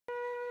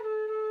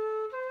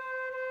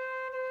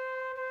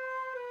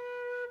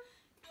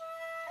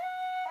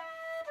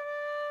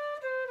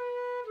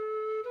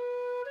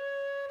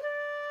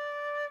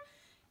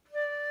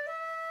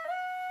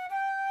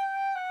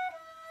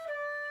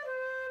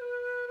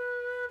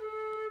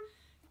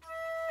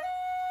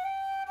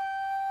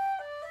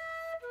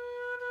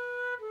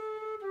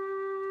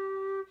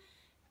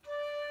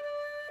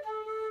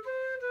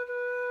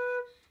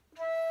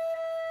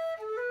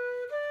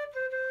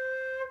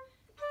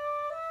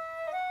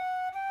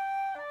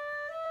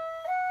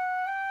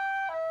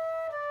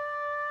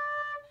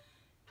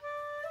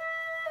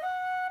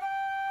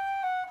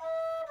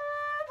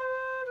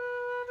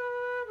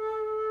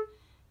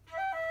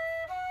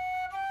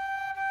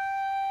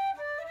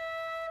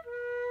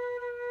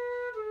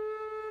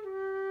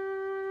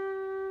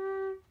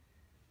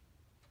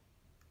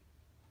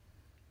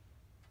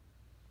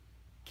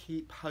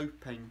keep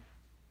hoping,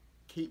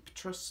 keep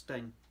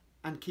trusting,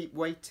 and keep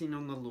waiting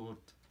on the Lord,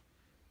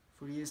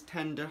 for he is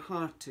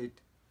tender-hearted,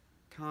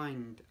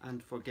 kind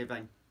and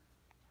forgiving.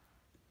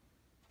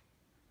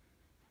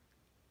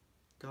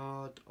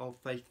 God of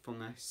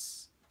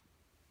faithfulness,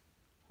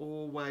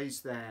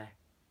 always there,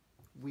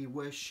 we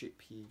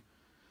worship you.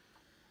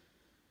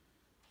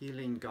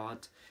 Healing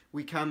God,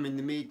 we come in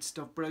the midst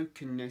of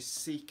brokenness,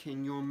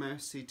 seeking your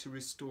mercy to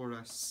restore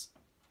us.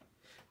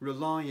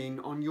 Relying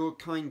on your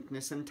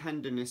kindness and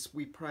tenderness,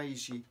 we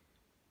praise you.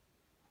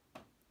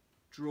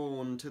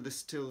 Drawn to the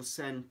still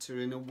centre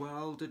in a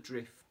world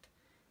adrift,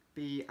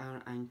 be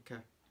our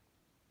anchor.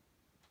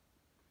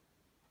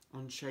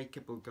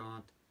 Unshakable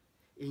God,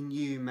 in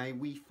you may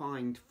we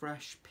find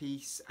fresh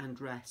peace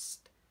and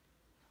rest.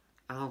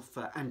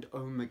 Alpha and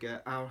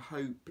Omega, our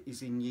hope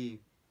is in you.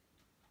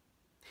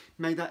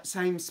 May that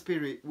same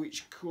Spirit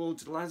which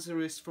called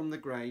Lazarus from the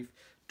grave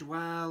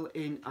dwell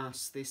in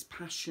us this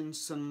Passion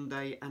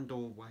Sunday and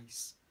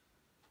always.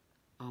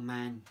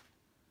 Amen.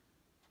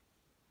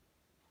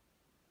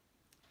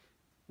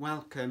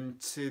 Welcome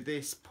to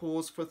this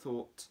Pause for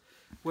Thought.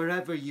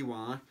 Wherever you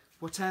are,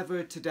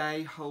 whatever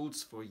today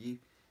holds for you,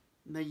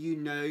 may you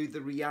know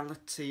the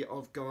reality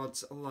of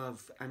God's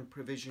love and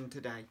provision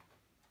today.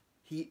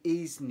 He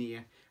is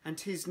near, and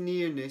his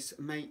nearness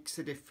makes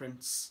a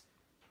difference.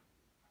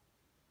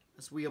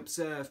 As we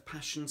observe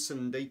Passion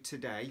Sunday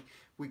today,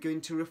 we're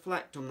going to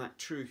reflect on that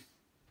truth.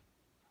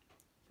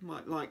 You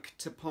might like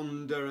to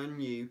ponder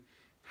anew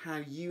how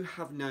you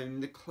have known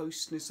the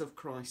closeness of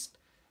Christ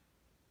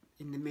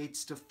in the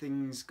midst of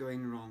things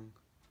going wrong.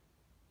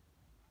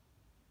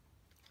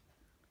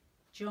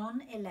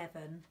 John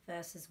 11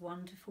 verses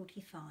 1 to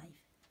 45,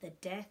 the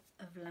death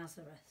of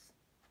Lazarus.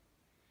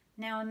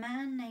 Now a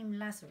man named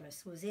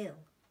Lazarus was ill.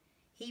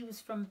 He was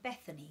from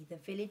Bethany, the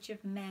village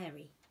of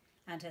Mary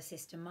and her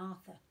sister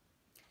Martha.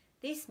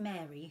 This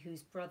Mary,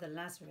 whose brother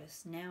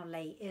Lazarus now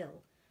lay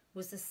ill,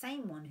 was the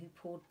same one who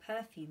poured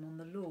perfume on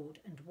the Lord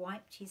and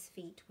wiped his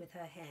feet with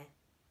her hair.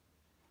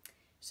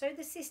 So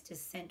the sisters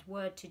sent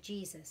word to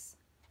Jesus,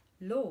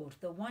 "Lord,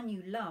 the one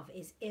you love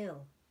is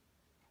ill."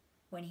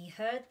 When he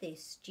heard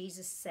this,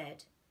 Jesus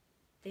said,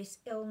 "This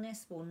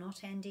illness will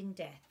not end in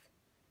death.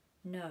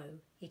 No,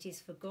 it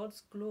is for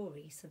God's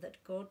glory, so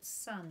that God's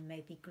Son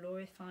may be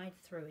glorified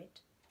through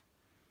it."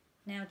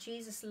 Now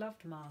Jesus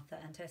loved Martha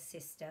and her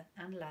sister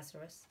and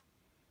Lazarus.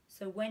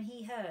 So when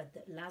he heard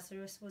that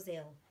Lazarus was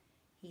ill,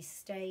 he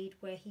stayed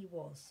where he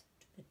was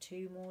for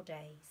 2 more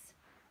days.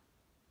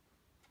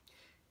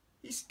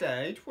 He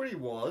stayed where he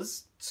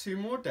was 2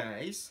 more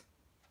days?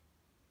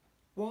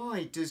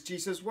 Why does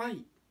Jesus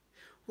wait?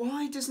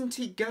 Why doesn't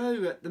he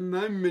go at the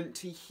moment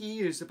he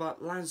hears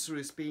about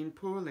Lazarus being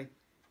poorly?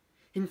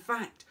 In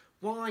fact,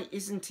 why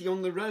isn't he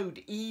on the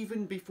road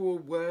even before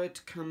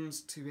word comes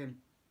to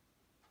him?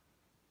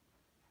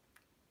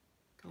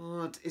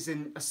 God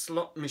isn't a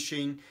slot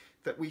machine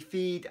that we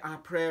feed our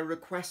prayer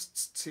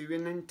requests to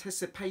in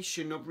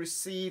anticipation of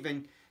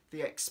receiving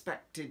the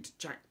expected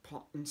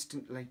jackpot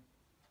instantly.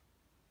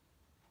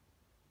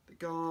 The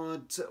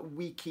God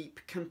we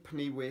keep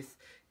company with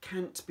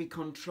can't be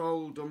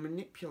controlled or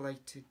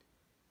manipulated.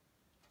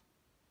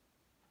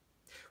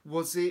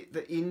 Was it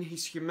that in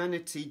his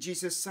humanity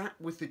Jesus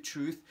sat with the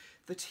truth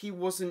that he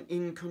wasn't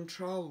in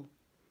control?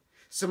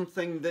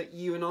 Something that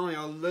you and I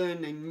are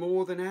learning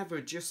more than ever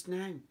just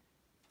now.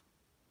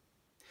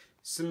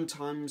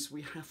 Sometimes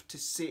we have to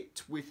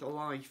sit with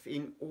life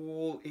in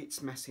all its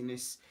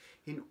messiness,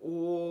 in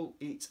all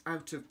its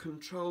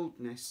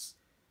out-of-controlledness,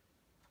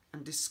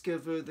 and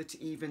discover that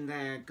even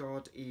there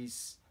God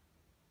is.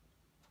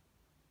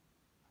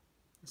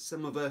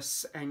 Some of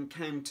us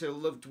encounter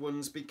loved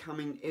ones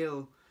becoming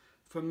ill.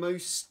 For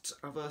most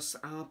of us,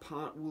 our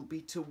part will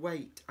be to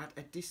wait at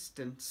a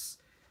distance,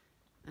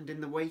 and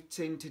in the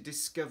waiting to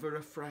discover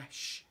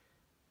afresh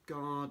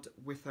God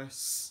with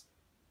us.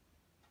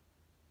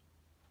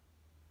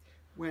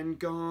 When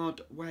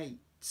God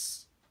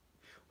waits,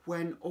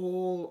 when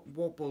all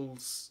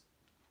wobbles,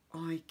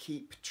 I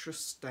keep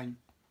trusting.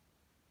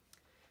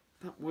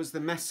 That was the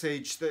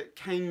message that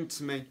came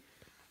to me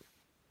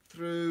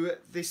through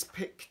this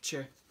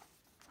picture.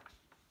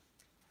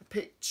 A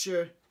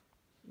picture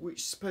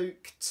which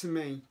spoke to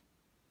me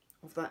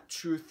of that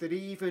truth that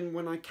even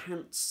when I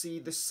can't see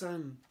the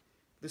sun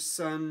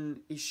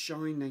is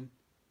shining.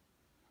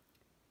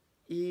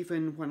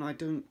 Even when I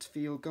don't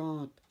feel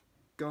God,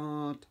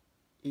 God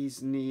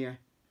is near.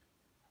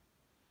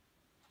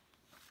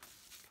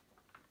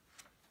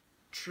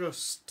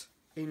 Trust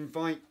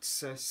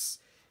invites us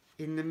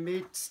in the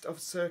midst of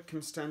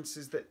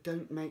circumstances that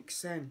don't make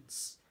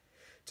sense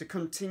to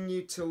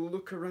continue to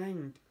look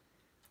around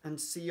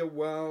and see a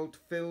world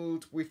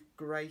filled with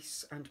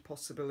grace and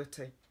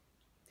possibility.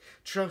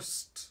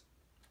 Trust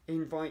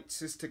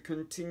invites us to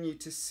continue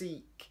to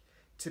seek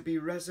to be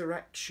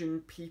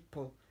resurrection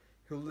people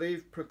who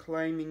live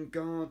proclaiming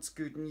God's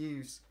good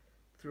news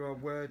through our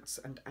words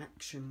and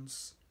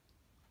actions.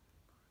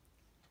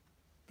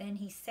 Then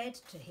he said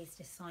to his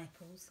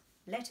disciples,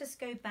 "Let us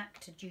go back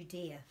to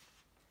Judea."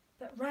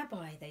 "But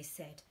Rabbi," they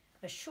said,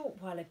 A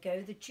short while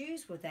ago the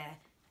Jews were there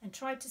and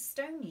tried to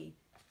stone you,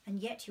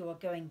 and yet you are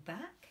going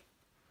back?"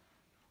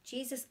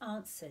 Jesus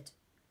answered,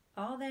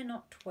 "Are there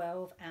not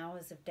 12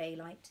 hours of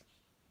daylight?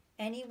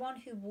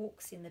 Anyone who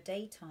walks in the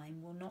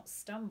daytime will not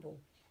stumble,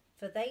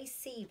 for they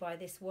see by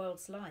this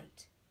world's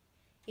light.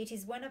 It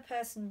is when a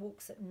person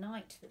walks at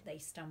night that they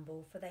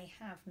stumble, for they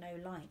have no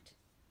light."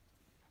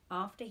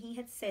 After he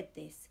had said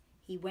this,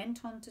 he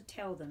went on to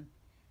tell them,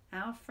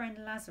 "Our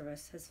friend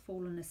Lazarus has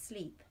fallen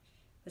asleep,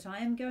 but I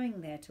am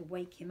going there to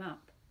wake him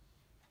up."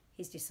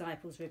 His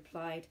disciples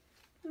replied,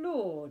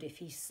 "Lord, if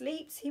he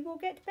sleeps, he will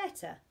get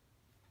better."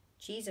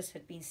 Jesus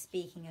had been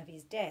speaking of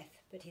his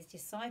death, but his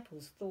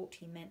disciples thought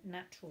he meant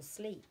natural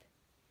sleep.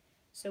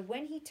 So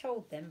when he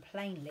told them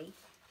plainly,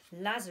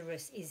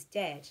 "Lazarus is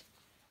dead,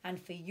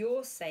 and for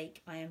your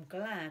sake I am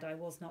glad I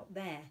was not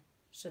there,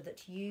 so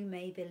that you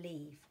may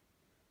believe.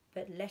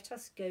 But let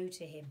us go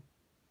to him."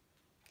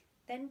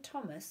 Then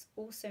Thomas,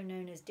 also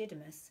known as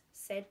Didymus,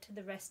 said to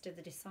the rest of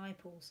the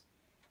disciples,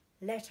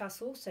 "Let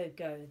us also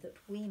go,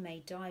 that we may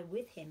die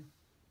with him."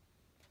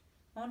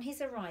 On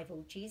his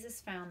arrival,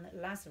 Jesus found that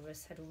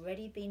Lazarus had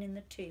already been in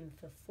the tomb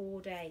for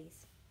 4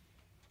 days.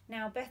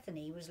 Now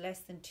Bethany was less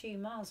than 2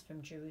 miles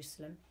from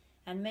Jerusalem,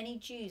 and many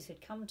Jews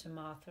had come to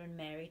Martha and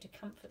Mary to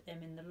comfort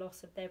them in the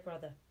loss of their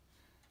brother.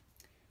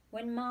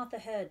 When Martha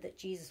heard that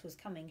Jesus was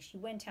coming, she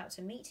went out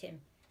to meet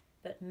him,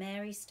 but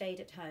Mary stayed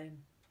at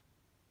home.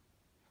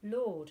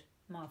 "Lord,"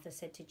 Martha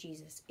said to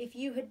Jesus, "if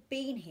you had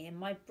been here,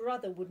 my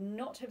brother would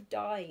not have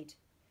died.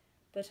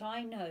 But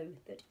I know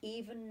that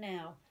even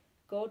now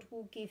God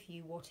will give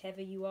you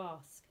whatever you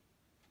ask."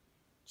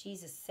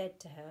 Jesus said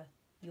to her,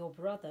 "Your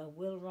brother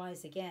will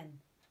rise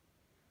again."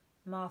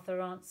 Martha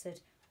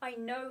answered, "I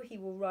know he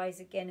will rise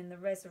again in the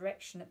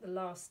resurrection at the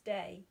last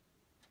day."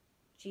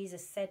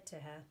 Jesus said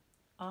to her,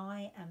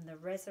 "I am the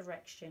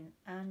resurrection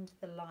and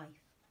the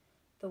life.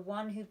 The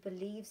one who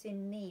believes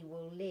in me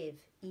will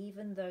live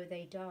even though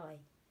they die,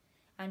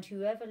 and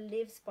whoever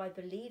lives by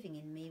believing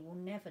in me will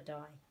never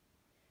die.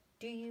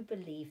 Do you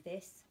believe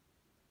this?"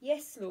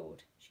 "Yes,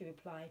 Lord," she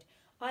replied.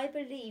 "I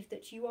believe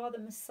that you are the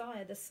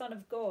Messiah, the Son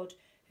of God,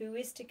 who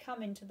is to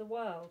come into the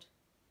world."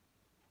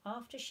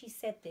 After she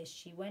said this,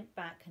 she went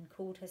back and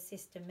called her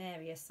sister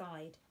Mary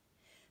aside.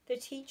 "The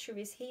teacher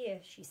is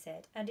here," she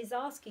said, "and is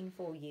asking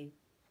for you."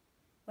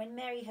 When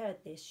Mary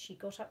heard this, she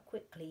got up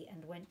quickly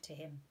and went to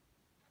him.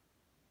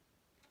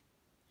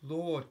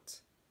 "Lord,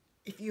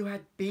 if you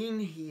had been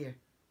here."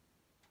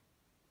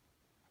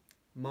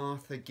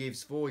 Martha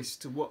gives voice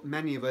to what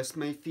many of us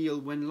may feel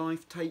when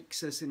life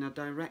takes us in a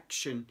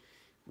direction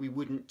we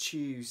wouldn't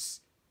choose,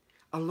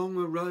 along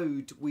a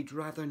road we'd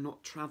rather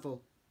not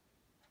travel.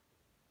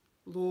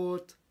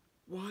 "Lord,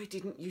 why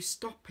didn't you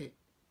stop it?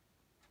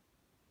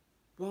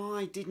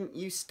 Why didn't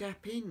you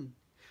step in?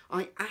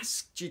 I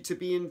asked you to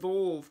be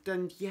involved,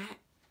 and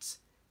yet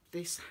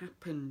this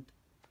happened.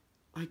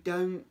 I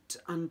don't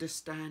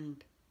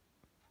understand."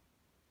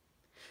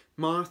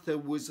 Martha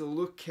was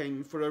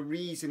looking for a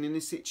reason in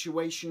a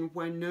situation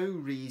where no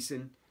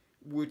reason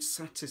would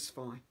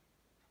satisfy.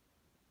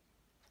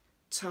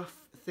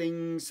 Tough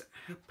things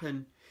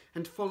happen,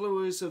 and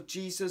followers of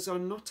Jesus are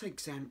not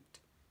exempt.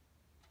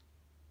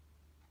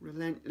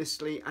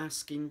 Relentlessly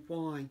asking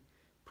why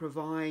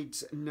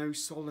provides no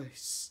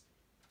solace.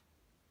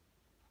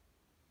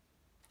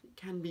 It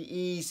can be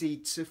easy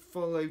to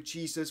follow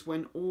Jesus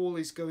when all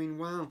is going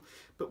well,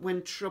 but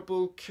when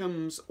trouble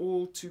comes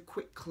all too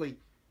quickly,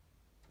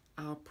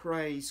 our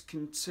praise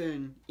can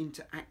turn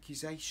into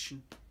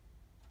accusation.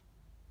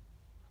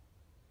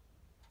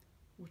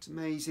 What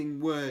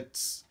amazing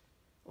words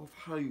of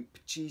hope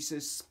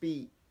Jesus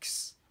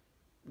speaks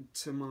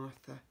to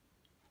Martha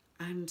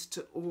and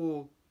to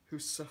all who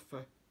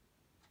suffer.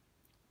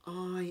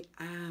 "I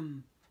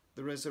am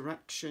the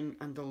resurrection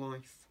and the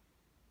life."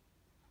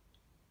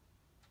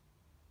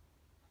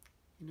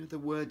 In other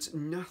words,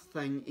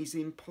 nothing is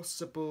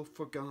impossible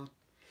for God.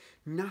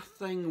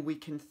 Nothing we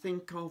can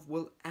think of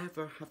will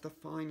ever have the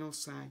final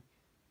say.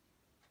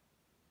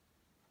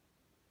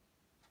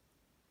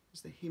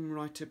 As the hymn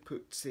writer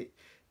puts it,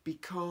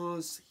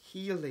 because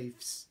he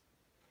lives,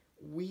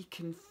 we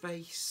can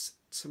face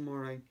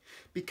tomorrow.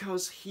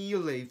 Because he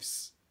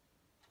lives,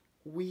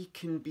 we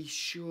can be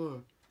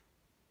sure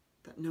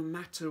that no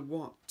matter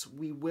what,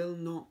 we will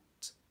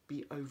not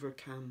be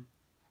overcome.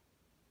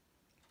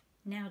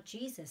 Now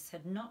Jesus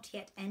had not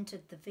yet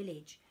entered the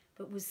village,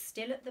 but was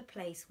still at the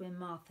place where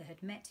Martha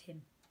had met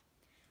him.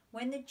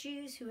 When the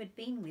Jews who had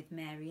been with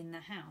Mary in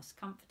the house,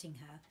 comforting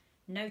her,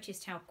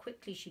 noticed how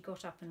quickly she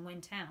got up and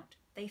went out,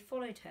 they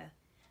followed her,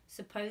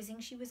 supposing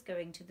she was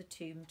going to the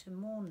tomb to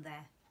mourn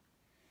there.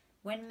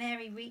 When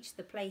Mary reached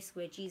the place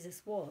where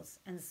Jesus was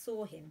and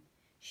saw him,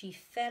 she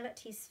fell at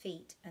his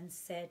feet and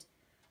said,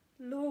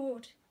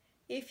 "Lord,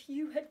 if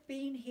you had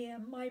been here,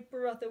 my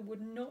brother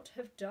would not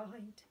have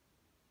died."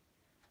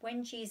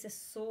 When Jesus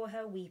saw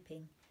her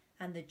weeping,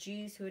 and the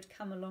Jews who had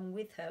come along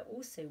with her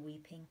also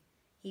weeping,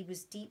 he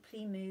was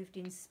deeply moved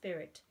in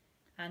spirit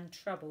and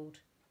troubled.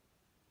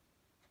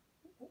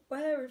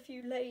 "Where have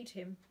you laid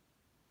him?"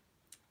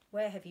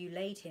 "Where have you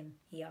laid him?"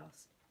 he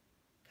asked.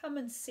 "Come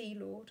and see,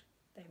 Lord,"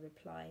 they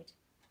replied.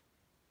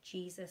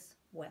 Jesus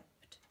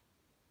wept.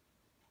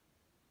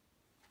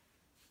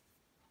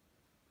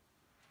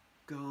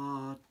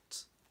 God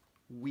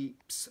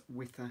weeps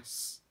with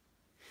us.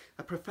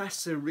 A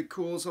professor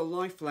recalls a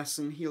life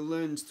lesson he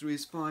learned through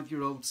his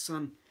 5-year-old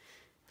son.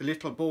 The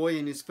little boy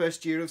in his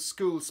first year of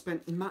school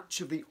spent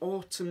much of the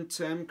autumn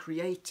term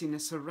creating a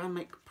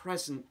ceramic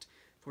present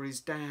for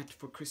his dad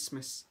for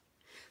Christmas.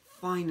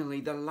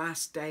 Finally, the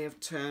last day of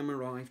term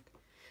arrived.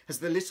 As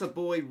the little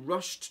boy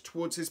rushed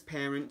towards his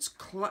parents,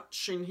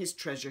 clutching his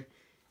treasure,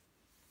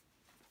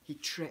 he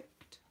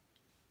tripped,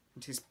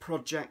 and his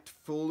project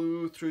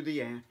flew through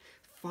the air,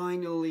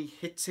 finally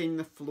hitting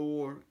the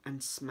floor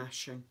and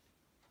smashing.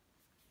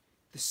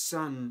 The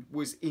son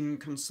was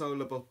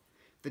inconsolable,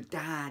 the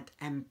dad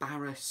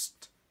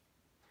embarrassed.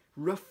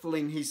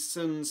 Ruffling his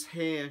son's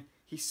hair,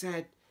 he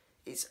said,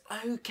 "It's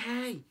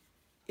okay,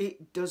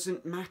 it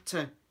doesn't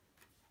matter."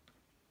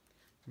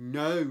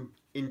 "No,"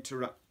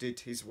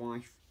 interrupted his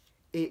wife,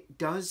 "it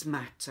does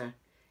matter.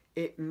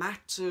 It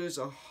matters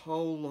a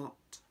whole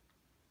lot."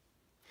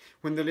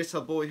 When the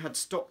little boy had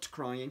stopped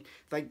crying,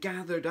 they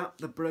gathered up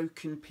the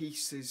broken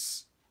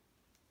pieces.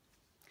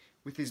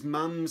 With his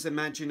mum's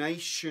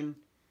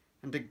imagination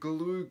and a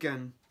glue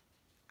gun,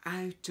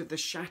 out of the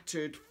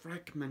shattered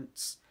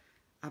fragments,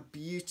 a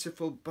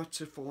beautiful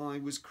butterfly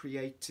was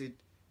created,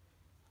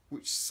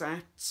 which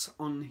sat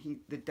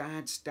on the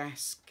dad's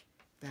desk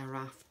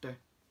thereafter.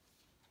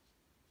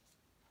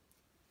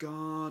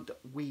 God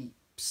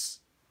weeps.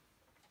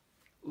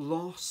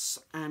 Loss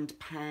and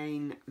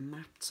pain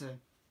matter.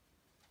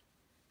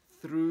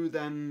 Through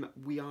them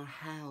we are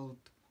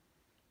held,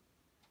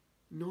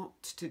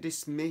 not to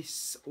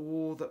dismiss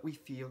all that we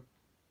feel,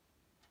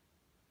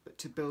 but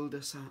to build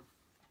us up.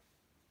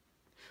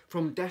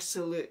 From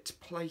desolate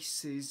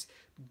places,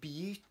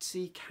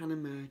 beauty can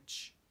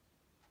emerge.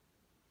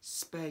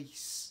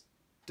 Space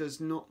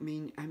does not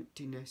mean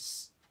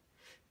emptiness.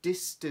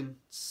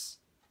 Distance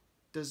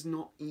does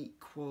not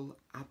equal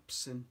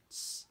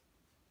absence.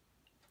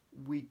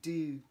 We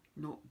do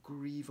not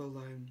grieve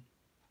alone.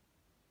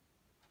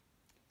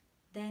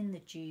 Then the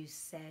Jews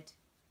said,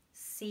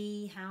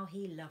 "See how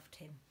he loved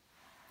him."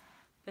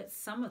 But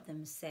some of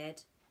them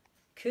said,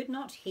 "Could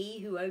not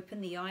he who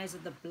opened the eyes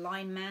of the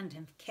blind man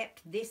have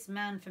kept this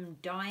man from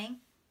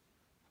dying?"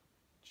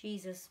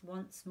 Jesus,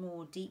 once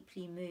more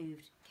deeply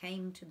moved,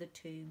 came to the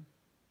tomb.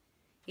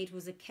 It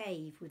was a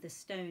cave with a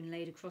stone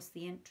laid across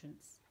the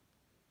entrance.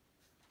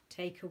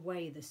 "Take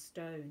away the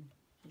stone,"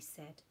 he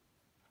said.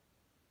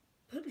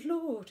 "But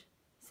Lord,"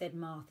 said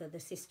Martha, the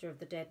sister of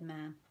the dead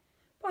man,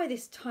 "by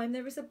this time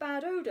there is a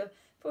bad odour,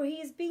 for he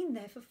has been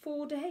there for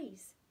 4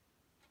 days."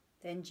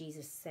 Then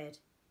Jesus said,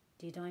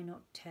 "Did I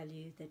not tell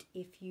you that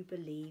if you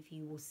believe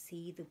you will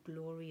see the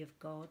glory of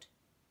God?"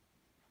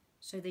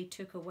 So they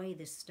took away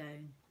the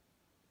stone.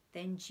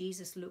 Then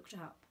Jesus looked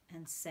up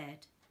and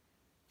said,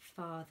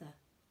 "Father,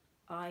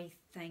 I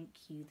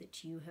thank you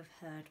that you have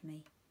heard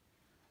me.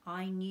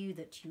 I knew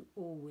that you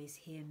always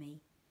hear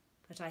me,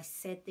 but I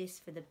said this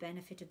for the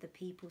benefit of the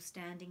people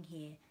standing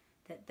here,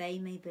 that they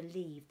may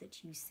believe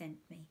that you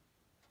sent me."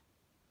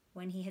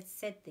 When he had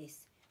said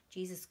this,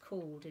 Jesus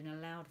called in a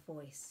loud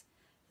voice,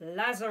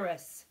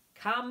 "Lazarus,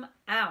 come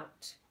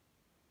out!"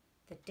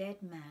 The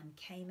dead man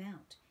came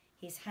out,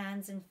 his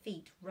hands and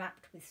feet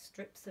wrapped with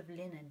strips of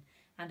linen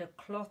and a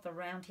cloth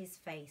around his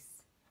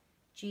face.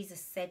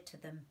 Jesus said to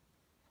them,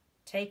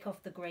 "Take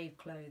off the grave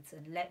clothes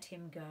and let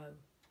him go."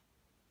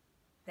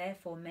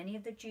 Therefore many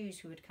of the Jews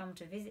who had come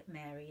to visit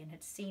Mary and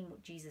had seen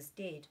what Jesus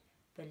did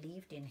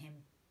believed in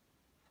him.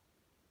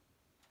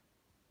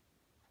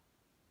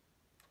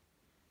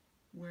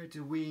 Where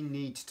do we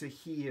need to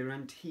hear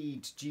and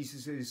heed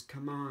Jesus'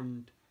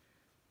 command?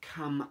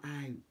 Come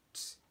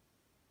out.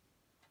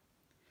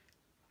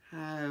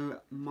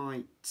 How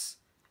might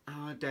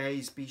our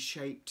days be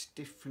shaped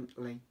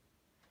differently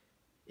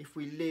if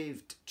we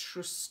lived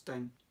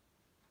trusting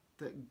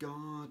that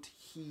God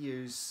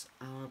hears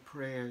our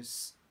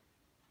prayers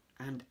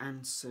and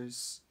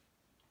answers?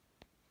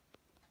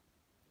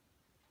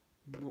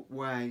 In what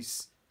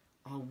ways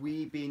are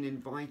we being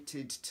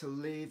invited to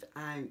live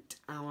out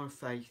our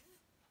faith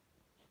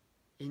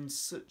in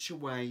such a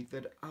way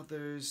that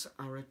others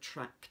are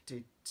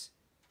attracted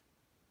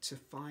to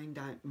find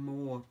out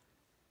more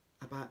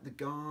about the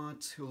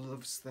God who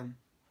loves them,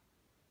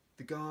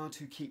 the God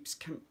who keeps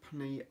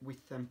company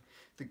with them,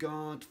 the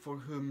God for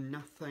whom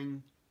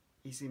nothing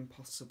is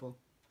impossible?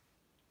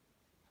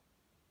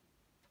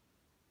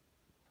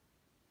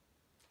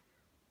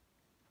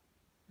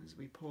 As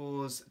we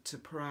pause to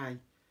pray,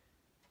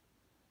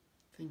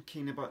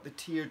 thinking about the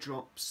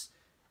teardrops,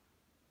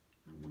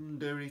 I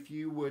wonder if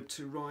you were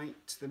to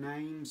write the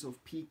names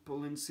of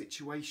people and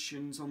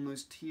situations on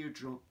those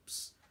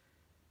teardrops,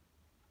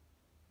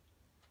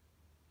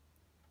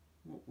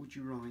 what would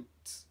you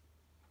write?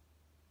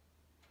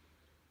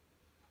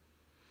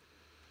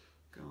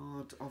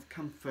 God of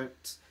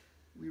comfort,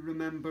 we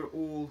remember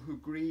all who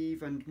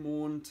grieve and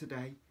mourn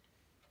today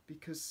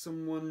because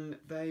someone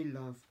they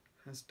love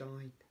has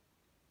died.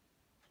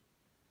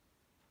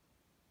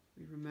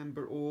 We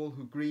remember all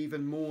who grieve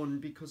and mourn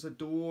because a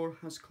door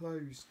has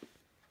closed,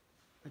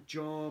 a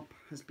job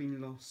has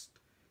been lost,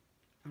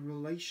 a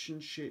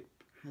relationship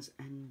has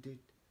ended,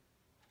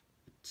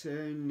 a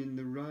turn in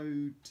the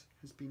road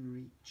has been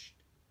reached.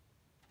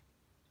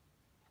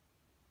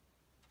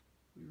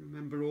 We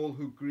remember all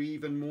who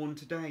grieve and mourn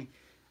today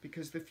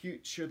because the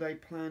future they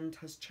planned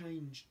has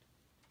changed.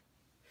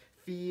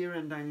 Fear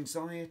and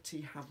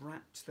anxiety have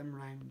wrapped them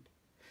round.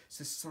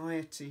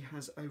 Society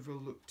has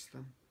overlooked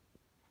them.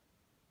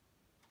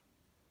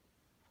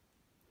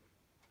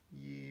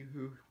 You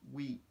who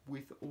weep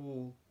with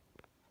all,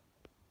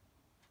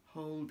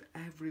 hold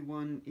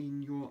everyone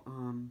in your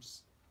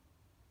arms.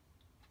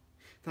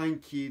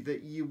 Thank you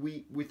that you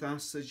weep with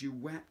us as you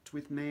wept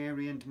with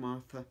Mary and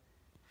Martha.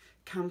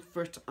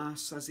 Comfort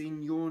us as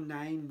in your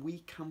name we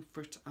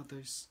comfort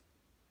others.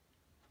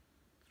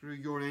 Through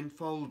your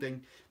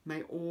enfolding,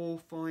 may all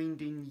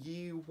find in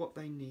you what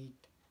they need.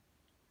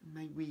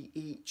 May we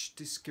each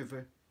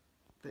discover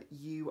that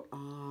you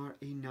are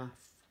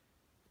enough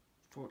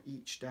for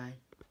each day.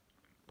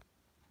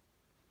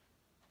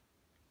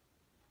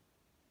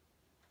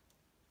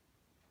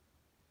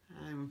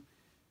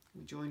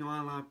 We join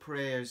all our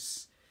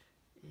prayers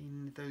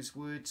in those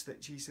words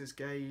that Jesus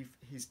gave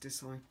his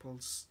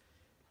disciples.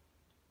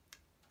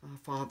 Our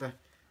Father,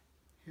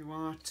 who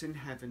art in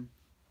heaven,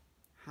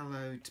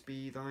 hallowed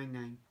be thy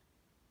name.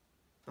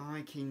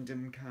 Thy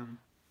kingdom come,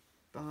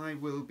 thy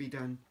will be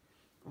done,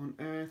 on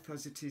earth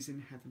as it is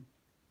in heaven.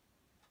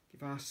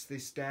 Give us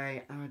this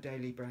day our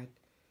daily bread,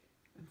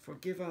 and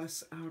forgive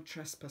us our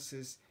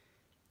trespasses,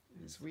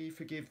 as we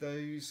forgive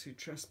those who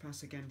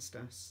trespass against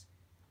us.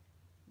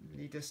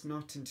 Lead us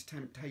not into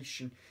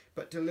temptation,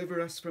 but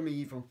deliver us from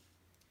evil.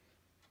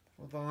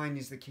 For thine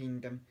is the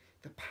kingdom,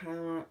 the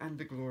power and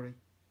the glory,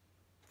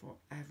 for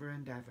ever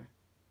and ever.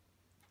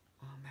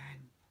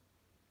 Amen.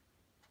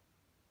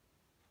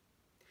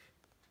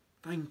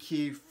 Thank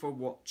you for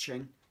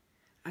watching.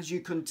 As you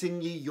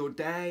continue your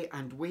day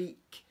and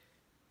week,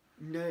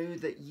 know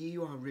that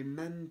you are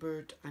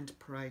remembered and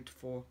prayed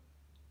for.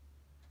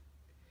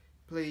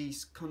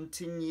 Please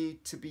continue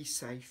to be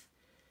safe.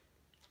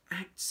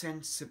 Act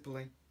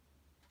sensibly.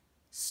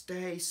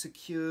 Stay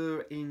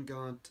secure in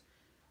God.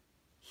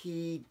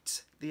 Heed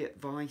the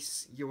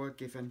advice you are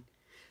given.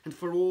 And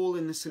for all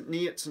in the St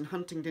Neots and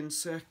Huntingdon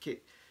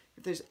circuit,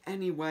 if there's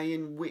any way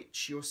in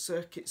which your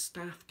circuit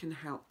staff can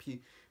help you,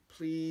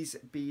 please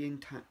be in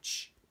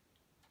touch.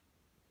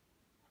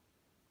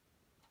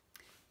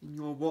 In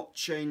your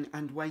watching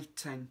and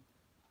waiting,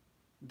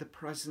 the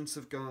presence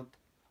of God.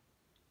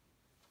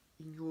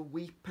 In your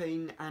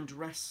weeping and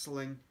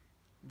wrestling,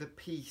 the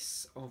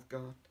peace of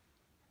God.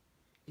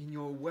 In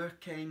your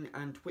working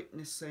and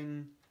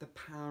witnessing, the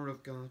power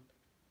of God.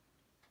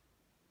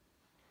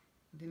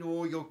 And in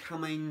all your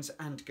comings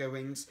and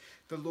goings,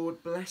 the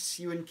Lord bless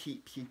you and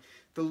keep you.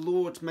 The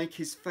Lord make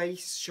his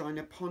face shine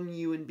upon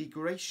you and be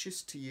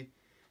gracious to you.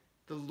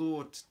 The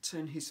Lord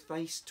turn his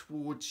face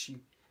towards you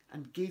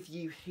and give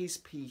you his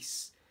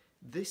peace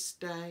this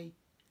day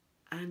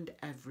and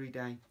every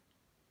day.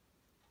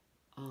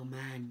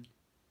 Amen.